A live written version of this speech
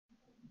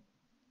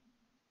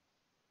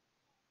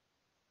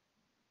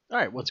All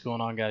right, what's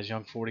going on, guys?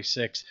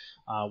 Young46.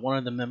 One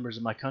of the members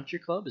of my country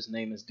club, his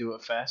name is Do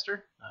It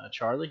Faster.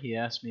 Charlie, he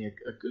asked me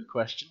a good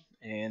question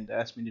and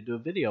asked me to do a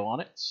video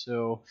on it.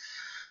 So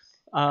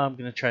I'm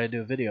going to try to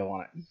do a video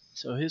on it.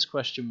 So his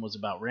question was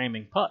about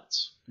ramming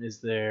putts.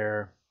 Is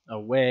there a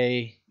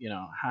way,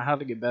 how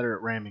to get better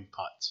at ramming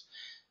putts?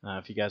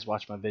 If you guys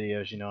watch my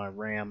videos, I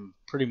ram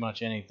pretty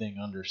much anything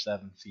under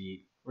 7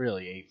 feet,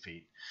 really 8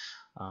 feet.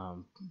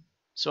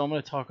 So I'm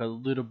going to talk a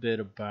little bit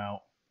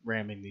about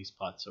ramming these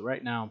putts. So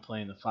right now I'm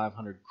playing the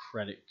 500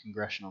 credit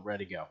Congressional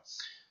Ready Go.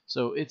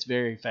 So it's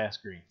very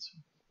fast greens.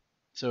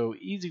 So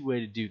easy way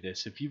to do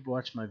this, if you've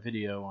watched my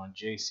video on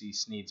J.C.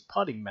 Snead's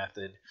putting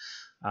method,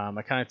 I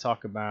kind of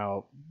talk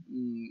about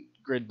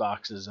grid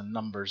boxes and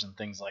numbers and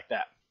things like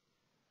that.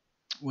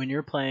 When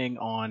you're playing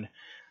on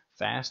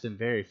fast and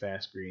very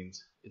fast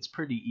greens, it's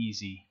pretty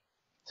easy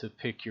to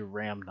pick your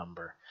ram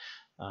number.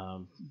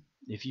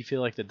 If you feel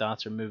like the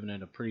dots are moving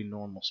at a pretty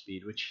normal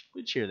speed, which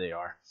here they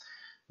are,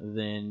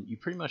 then you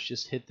pretty much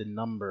just hit the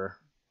number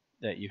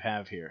that you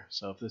have here.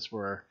 So if this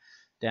were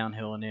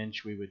downhill an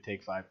inch, we would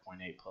take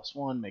 5.8 plus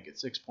 1, make it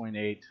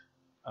 6.8.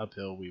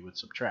 Uphill, we would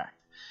subtract.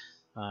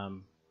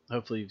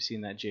 Hopefully you've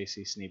seen that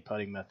J.C. Snead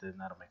putting method, and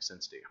that'll make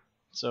sense to you.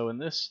 So in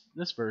this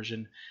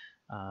version,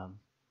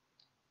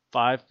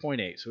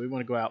 5.8. So we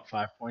want to go out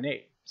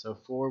 5.8. So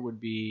 4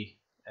 would be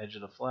edge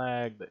of the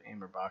flag, the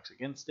aimer box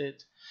against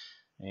it,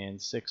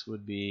 and 6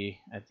 would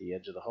be at the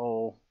edge of the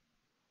hole,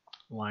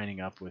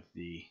 lining up with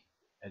the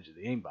edge of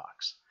the aim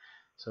box.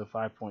 So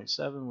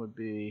 5.7 would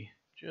be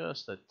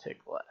just a tick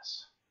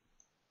less.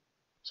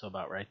 So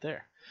about right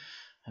there.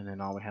 And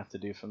then all we have to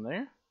do from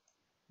there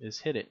is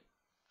hit it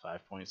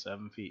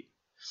 5.7 feet.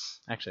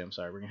 Actually, I'm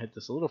sorry, we're going to hit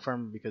this a little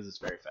firmer because it's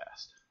very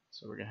fast.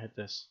 So we're going to hit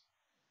this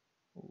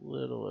a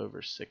little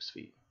over 6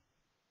 feet.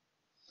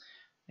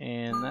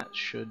 And that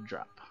should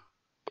drop.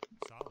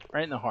 Solid.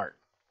 Right in the heart.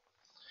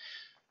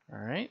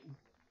 Alright.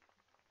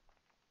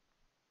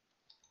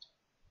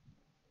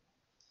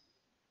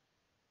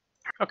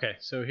 Okay,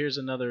 so here's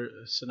another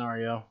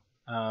scenario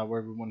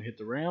where we want to hit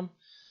the ram.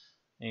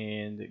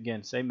 And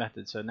again, same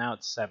method. So now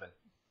it's 7,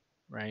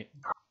 right?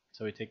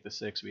 So we take the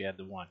 6, we add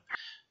the 1.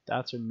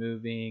 Dots are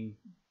moving,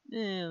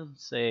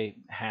 say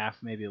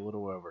half, maybe a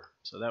little over.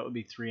 So that would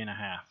be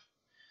 3.5.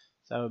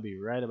 So that would be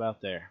right about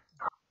there.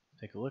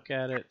 Take a look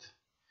at it.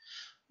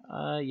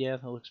 Yeah,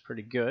 that looks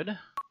pretty good.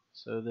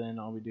 So then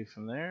all we do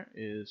from there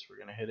is we're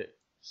going to hit it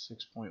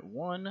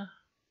 6.1.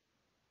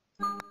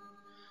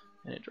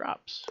 And it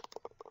drops.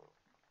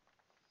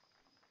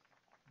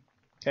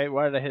 Okay,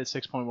 why did I hit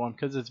 6.1?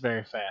 Because it's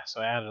very fast,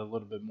 so I added a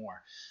little bit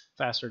more.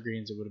 Faster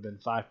greens, it would have been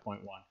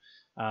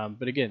 5.1.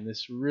 But again,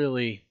 this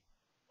really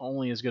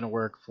only is going to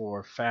work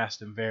for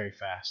fast and very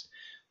fast.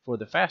 For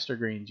the faster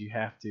greens, you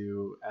have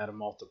to add a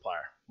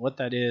multiplier. What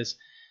that is,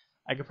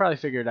 I could probably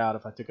figure it out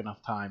if I took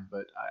enough time,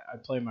 but I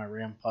play my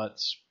ram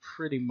putts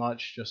pretty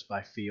much just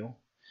by feel.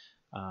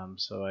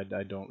 So I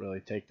don't really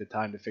take the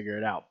time to figure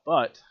it out.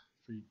 But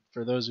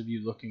for those of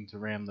you looking to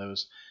ram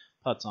those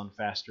putts on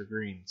faster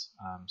greens,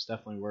 it's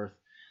definitely worth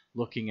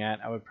looking at.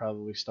 I would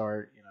probably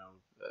start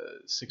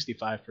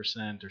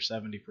 65% or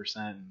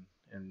 70%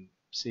 and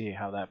see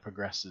how that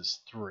progresses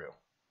through.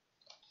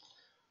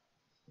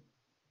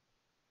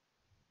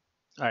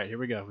 Alright, here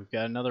we go. We've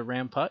got another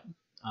ram putt.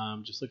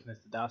 Just looking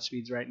at the dot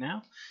speeds right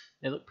now,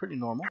 they look pretty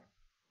normal.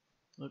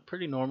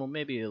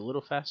 Maybe a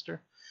little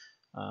faster,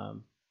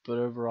 but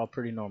overall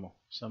pretty normal.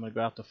 So I'm going to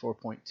go out to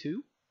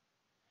 4.2,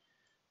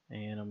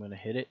 and I'm going to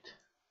hit it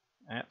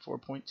at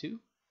 4.2.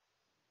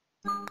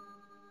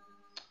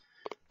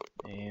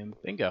 And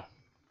bingo.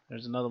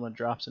 There's another one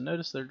drops, and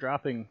notice they're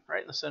dropping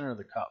right in the center of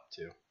the cup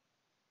too.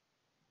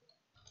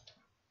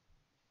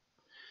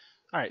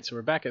 Alright, so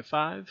we're back at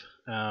 5.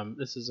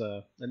 This is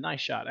a nice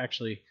shot.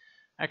 Actually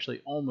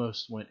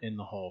almost went in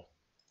the hole.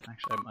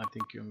 Actually, I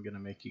think I'm going to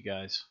make you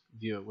guys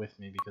view it with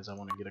me because I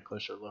want to get a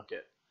closer look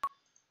at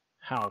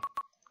how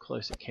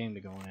close it came to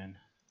going in.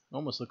 It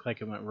almost looked like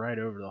it went right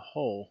over the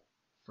hole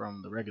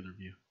from the regular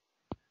view.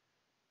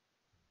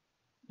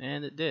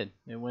 And it did.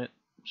 It went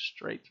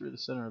straight through the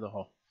center of the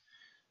hole.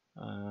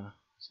 So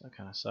that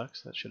kind of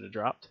sucks. That should have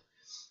dropped.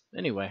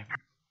 Anyway,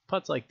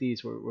 putts like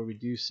these where we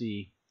do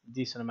see a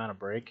decent amount of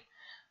break,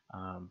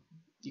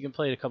 you can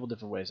play it a couple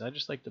different ways. I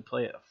just like to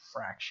play it a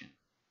fraction.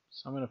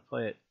 So I'm going to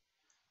play it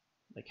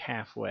like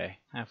halfway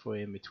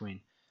in between.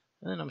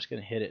 And then I'm just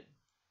going to hit it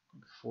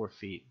 4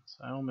 feet.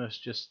 So I want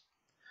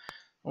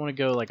to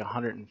go like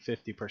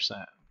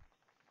 150%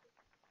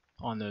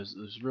 on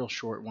those real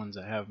short ones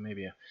that have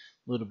maybe a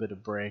little bit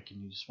of break,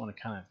 and you just want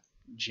to kind of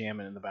jam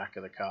it in the back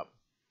of the cup.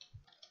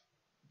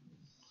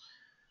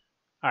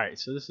 Alright,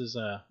 so this is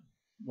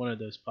one of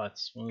those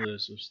putts, one of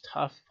those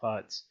tough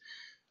putts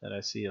that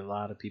I see a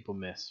lot of people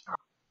miss.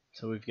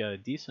 So we've got a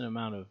decent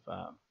amount of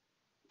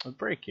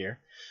break here.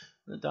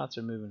 The dots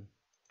are moving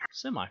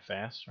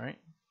semi-fast, right?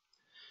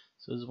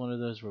 So this is one of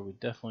those where we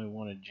definitely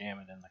want to jam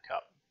it in the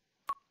cup.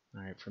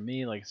 Alright, for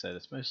me, like I said,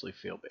 it's mostly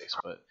feel-based,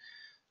 but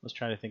let's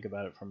try to think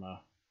about it from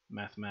a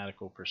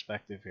mathematical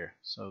perspective here.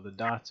 So the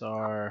dots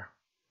are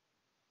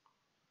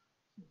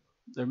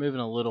they're moving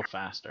a little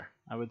faster.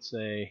 I would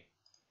say,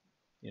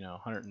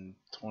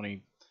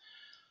 120,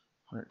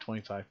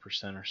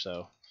 125% or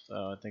so. So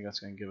I think that's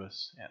going to give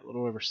us a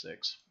little over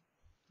 6.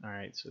 All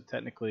right, so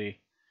technically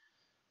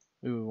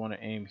we would want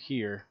to aim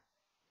here,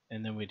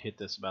 and then we'd hit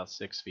this about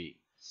 6 feet.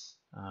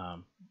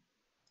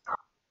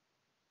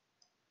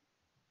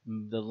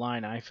 The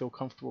line I feel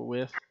comfortable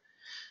with,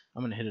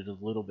 I'm going to hit it a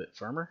little bit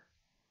firmer,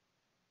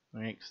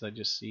 right? Because I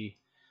just see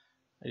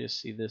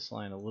this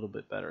line a little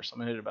bit better. So I'm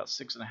going to hit it about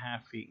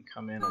 6.5 feet and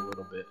come in a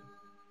little bit.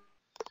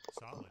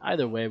 Solid.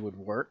 Either way would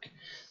work.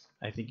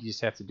 I think you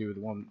just have to do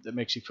the one that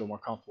makes you feel more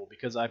comfortable.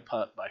 Because I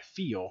putt by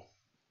feel,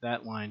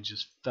 that line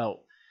just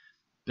felt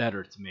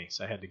better to me,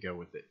 so I had to go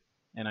with it.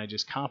 And I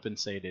just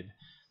compensated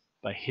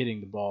by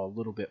hitting the ball a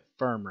little bit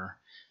firmer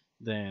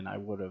than I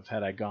would have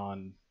had I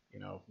gone,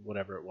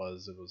 whatever it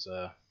was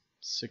a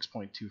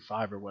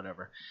 6.25 or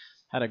whatever.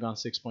 Had I gone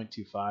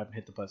 6.25 and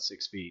hit the putt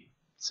 6 feet,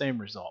 same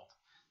result.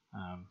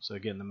 So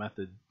again,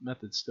 the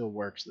method still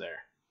works there.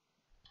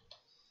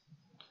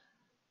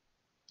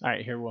 All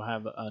right, here we'll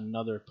have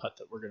another putt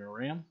that we're going to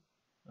ram.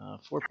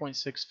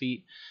 4.6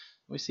 feet.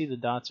 We see the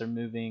dots are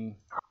moving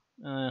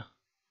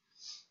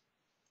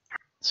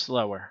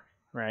slower,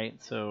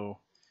 right? So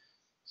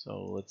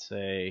let's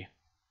say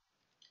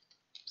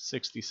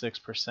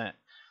 66%.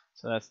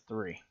 So that's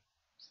 3.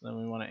 So then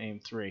we want to aim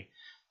 3.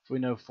 If we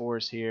know 4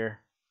 is here,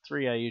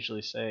 3 I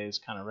usually say is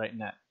kind of right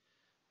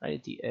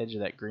at the edge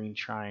of that green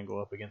triangle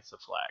up against the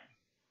flag.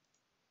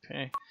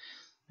 Okay,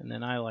 and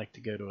then I like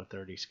to go to a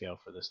 30 scale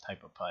for this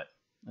type of putt.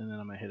 And then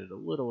I'm going to hit it a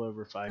little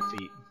over 5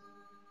 feet.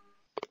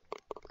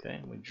 Okay,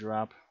 and we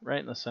drop right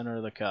in the center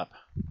of the cup.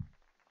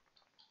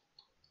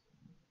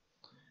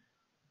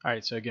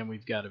 Alright, so again,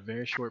 we've got a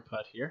very short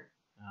putt here.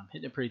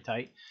 Hitting it pretty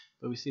tight,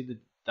 but we see the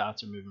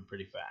dots are moving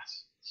pretty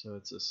fast. So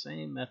it's the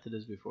same method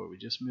as before. We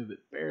just move it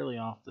barely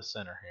off the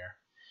center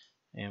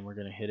here. And we're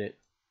going to hit it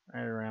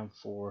right around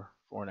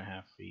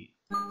 4.5 feet.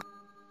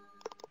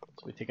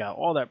 So we take out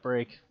all that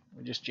break.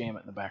 We just jam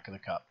it in the back of the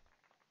cup.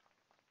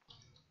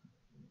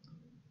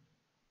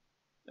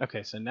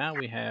 Okay, so now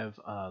we have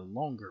a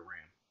longer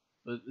ram,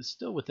 but it's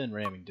still within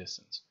ramming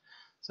distance.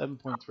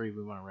 7.3,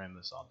 we want to ram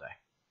this all day.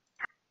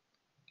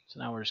 So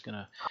now we're just going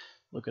to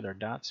look at our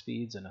dot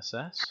speeds and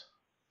assess.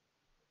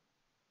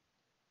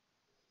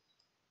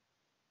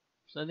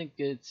 So I think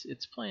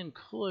it's playing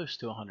close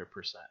to 100%.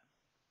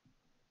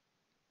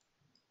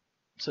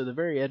 So the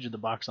very edge of the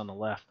box on the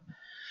left,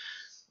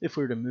 if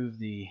we were to move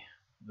the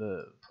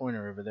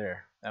pointer over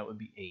there, that would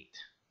be 8.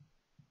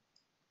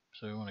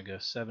 So we want to go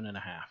 7.5.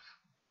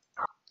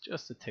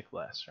 Just a tick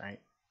less, right?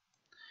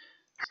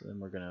 So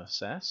then we're going to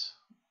assess.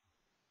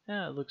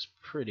 Yeah, it looks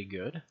pretty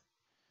good.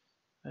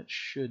 That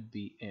should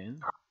be in.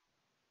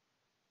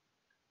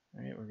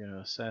 Alright, we're going to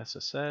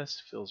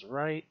assess. Feels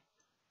right.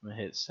 I'm going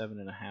to hit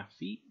 7.5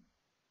 feet.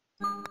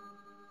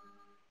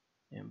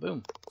 And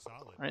boom.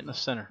 Solid. Right in the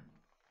center.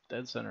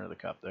 Dead center of the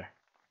cup there.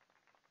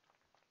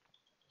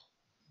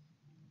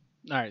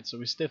 Alright, so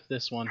we stiffed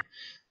this one.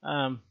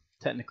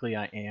 Technically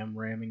I am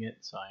ramming it,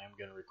 so I am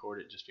going to record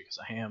it just because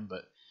I am,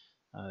 but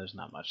there's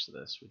not much to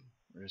this.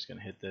 We're just going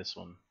to hit this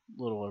one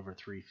a little over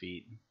 3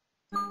 feet.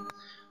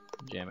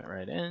 Jam it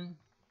right in.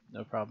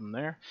 No problem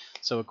there.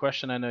 So a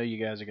question I know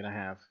you guys are going to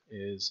have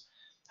is,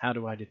 how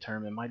do I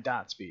determine my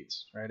dot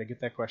speeds? Right? I get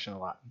that question a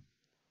lot.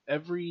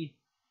 Every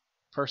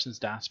person's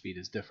dot speed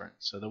is different.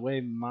 So the way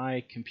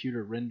my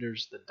computer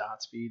renders the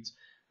dot speeds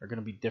are going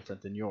to be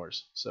different than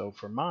yours. So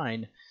for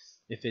mine,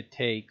 if it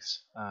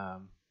takes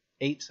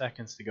 8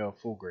 seconds to go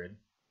full grid,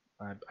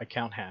 I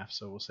count half,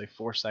 so we'll say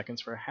 4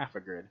 seconds for a half a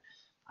grid.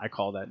 I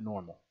call that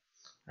normal,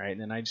 right? And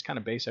then I just kind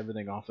of base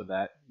everything off of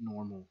that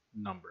normal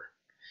number.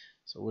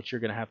 So what you're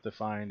going to have to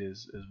find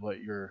is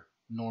what your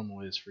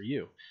normal is for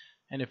you.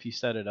 And if you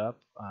set it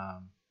up,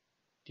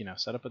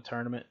 set up a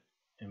tournament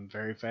in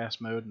very fast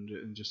mode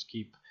and just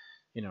keep,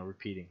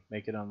 repeating.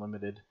 Make it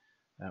unlimited.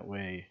 That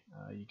way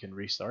you can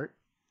restart,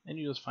 and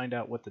you just find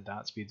out what the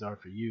dot speeds are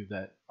for you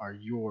that are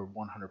your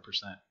 100%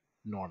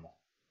 normal.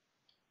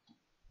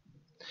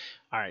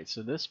 Alright,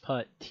 so this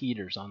putt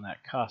teeters on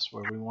that cusp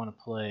where we want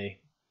to play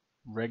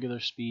regular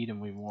speed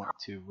and we want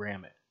to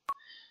ram it.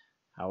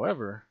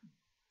 However,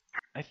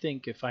 I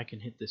think if I can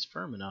hit this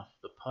firm enough,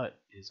 the putt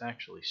is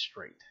actually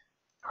straight.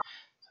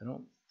 So I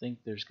don't think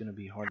there's going to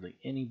be hardly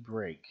any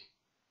break.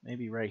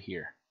 Maybe right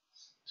here.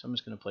 So I'm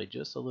just going to play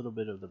just a little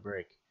bit of the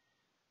break.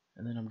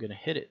 And then I'm going to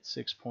hit it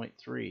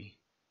 6.3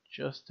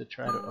 just to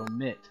try to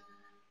omit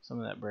some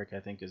of that break I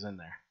think is in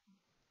there.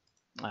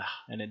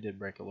 And it did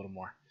break a little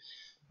more.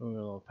 We were a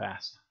little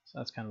past. So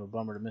that's kind of a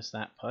bummer to miss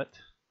that putt.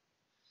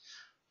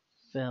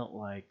 Felt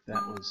like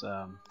that was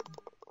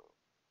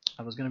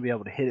I was going to be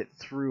able to hit it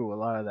through a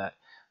lot of that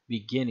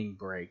beginning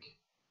break,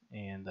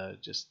 and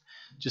just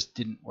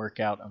didn't work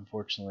out,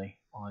 unfortunately,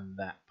 on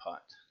that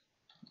putt.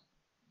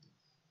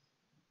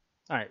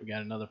 Alright, we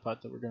got another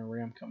putt that we're going to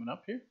ram coming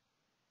up here.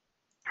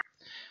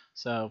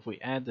 So if we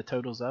add the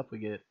totals up, we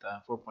get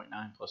 4.9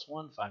 plus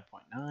 1,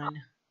 5.9.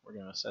 We're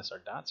going to assess our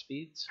dot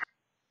speeds.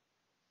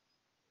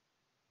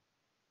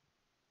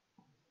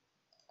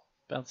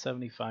 about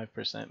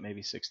 75%,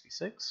 maybe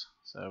 66.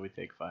 So we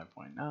take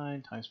 5.9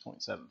 times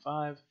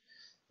 0.75.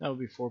 That would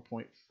be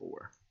 4.4.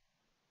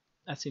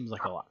 That seems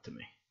like a lot to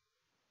me.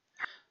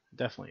 It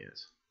definitely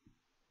is.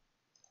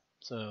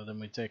 So then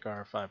we take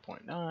our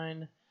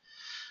 5.9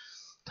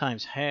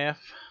 times half.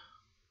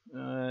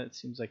 It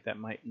seems like that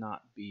might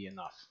not be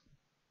enough.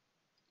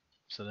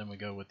 So then we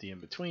go with the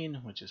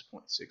in-between, which is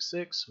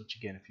 0.66, which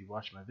again, if you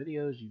watch my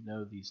videos, you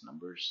know these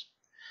numbers.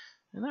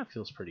 And that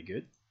feels pretty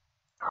good.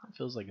 It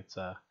feels like it's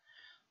a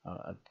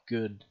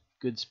good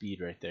speed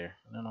right there.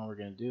 And then all we're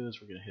going to do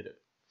is we're going to hit it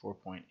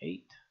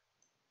 4.8.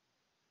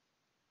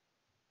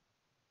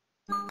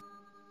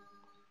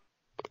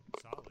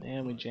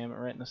 And we jam it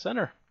right in the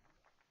center.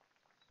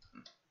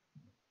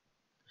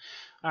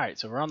 Alright,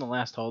 so we're on the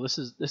last hole. This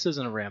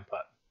isn't a ram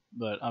putt,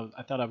 but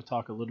I thought I would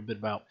talk a little bit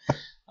about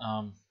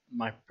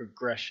my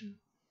progression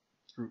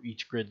through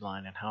each grid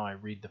line and how I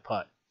read the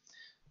putt.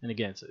 And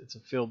again, it's a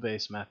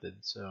feel-based method,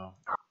 so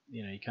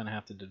you kind of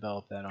have to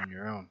develop that on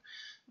your own.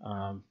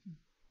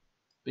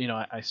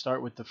 I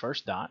start with the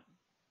first dot,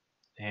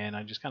 and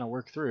I just kind of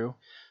work through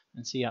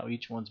and see how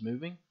each one's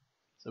moving.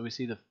 So we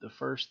see the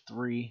first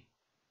three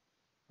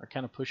are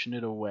kind of pushing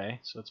it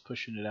away, so it's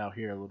pushing it out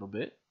here a little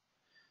bit.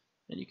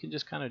 And you can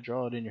just kind of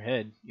draw it in your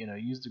head,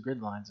 use the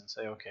grid lines and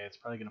say, okay, it's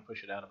probably going to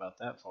push it out about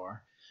that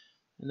far.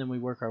 And then we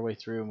work our way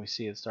through and we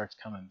see it starts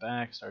coming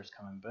back,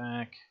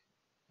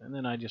 and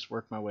then I just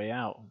work my way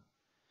out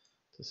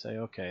to say,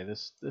 okay,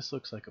 this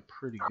looks like a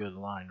pretty good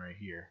line right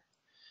here.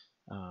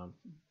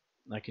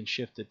 I can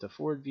shift it to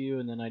forward view,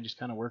 and then I just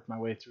kind of work my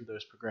way through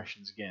those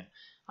progressions again.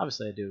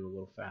 Obviously, I do it a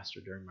little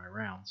faster during my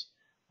rounds,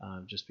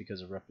 just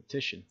because of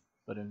repetition.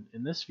 But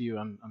in this view,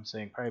 I'm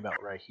saying probably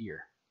about right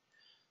here.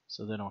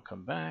 So then I'll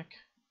come back.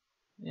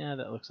 Yeah,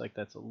 that looks like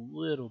that's a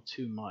little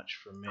too much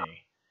for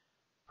me,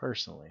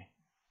 personally.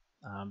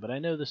 But I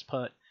know this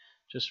putt,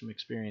 just from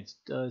experience,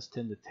 does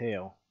tend to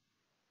tail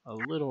a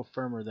little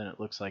firmer than it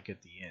looks like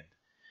at the end.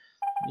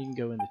 You can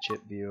go into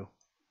chip view,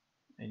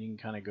 and you can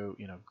kind of go,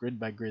 grid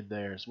by grid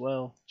there as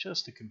well,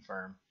 just to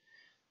confirm.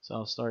 So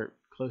I'll start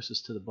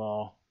closest to the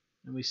ball,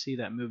 and we see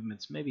that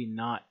movement's maybe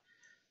not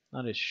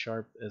as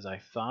sharp as I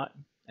thought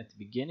at the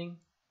beginning,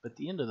 but at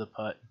the end of the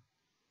putt,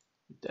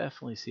 we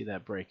definitely see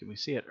that break, and we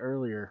see it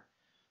earlier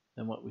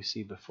than what we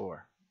see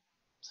before.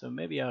 So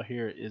maybe out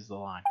here is the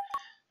line,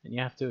 and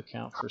you have to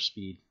account for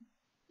speed.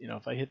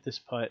 If I hit this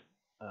putt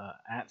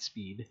at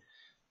speed,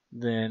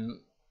 then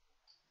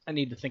I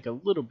need to think a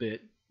little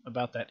bit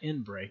about that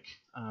end break.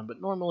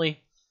 But normally,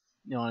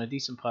 on a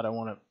decent putt, I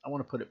want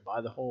to put it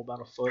by the hole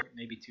about a foot,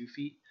 maybe 2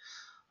 feet.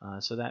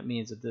 So that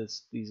means that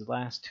these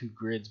last 2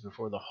 grids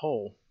before the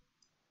hole,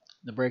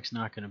 the break's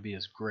not going to be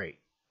as great,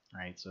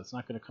 right? So it's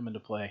not going to come into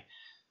play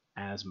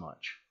as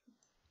much.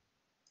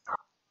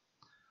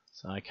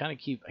 So I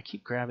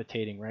keep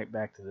gravitating right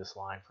back to this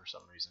line for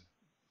some reason,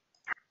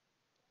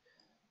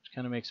 which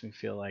kind of makes me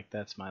feel like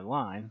that's my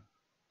line,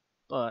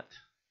 but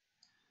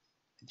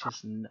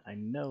I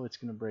know it's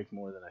going to break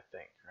more than I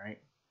think, right?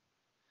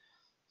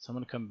 So I'm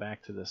going to come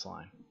back to this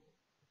line,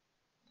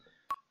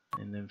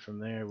 and then from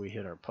there we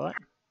hit our putt.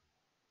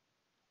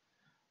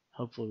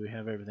 Hopefully we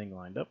have everything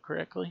lined up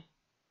correctly.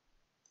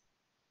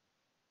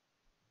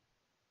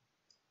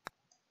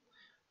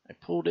 I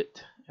pulled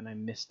it and I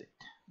missed it.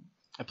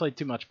 I played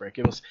too much break.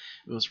 It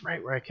was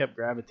right where I kept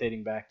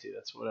gravitating back to.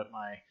 That's what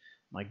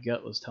my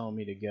gut was telling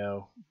me to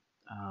go,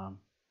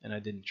 and I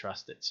didn't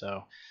trust it.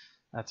 So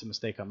that's a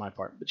mistake on my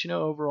part. But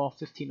overall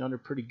 15 under,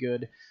 pretty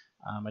good.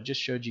 I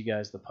just showed you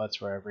guys the putts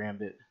where I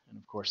rammed it, and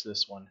of course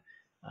this one.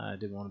 I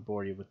didn't want to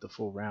bore you with the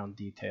full round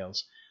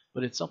details,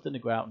 but it's something to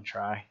go out and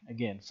try.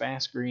 Again,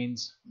 fast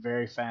greens,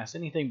 very fast.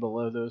 Anything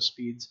below those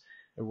speeds,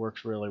 it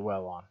works really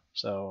well on.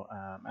 So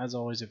as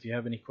always, if you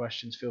have any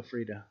questions, feel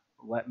free to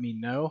let me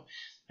know.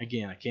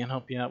 Again, I can't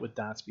help you out with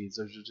dot speeds.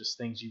 Those are just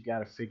things you got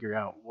to figure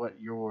out what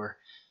your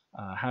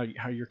how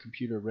your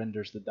computer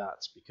renders the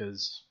dots,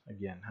 because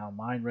again, how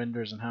mine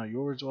renders and how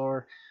yours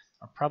are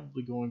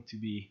probably going to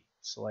be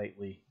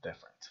slightly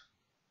different.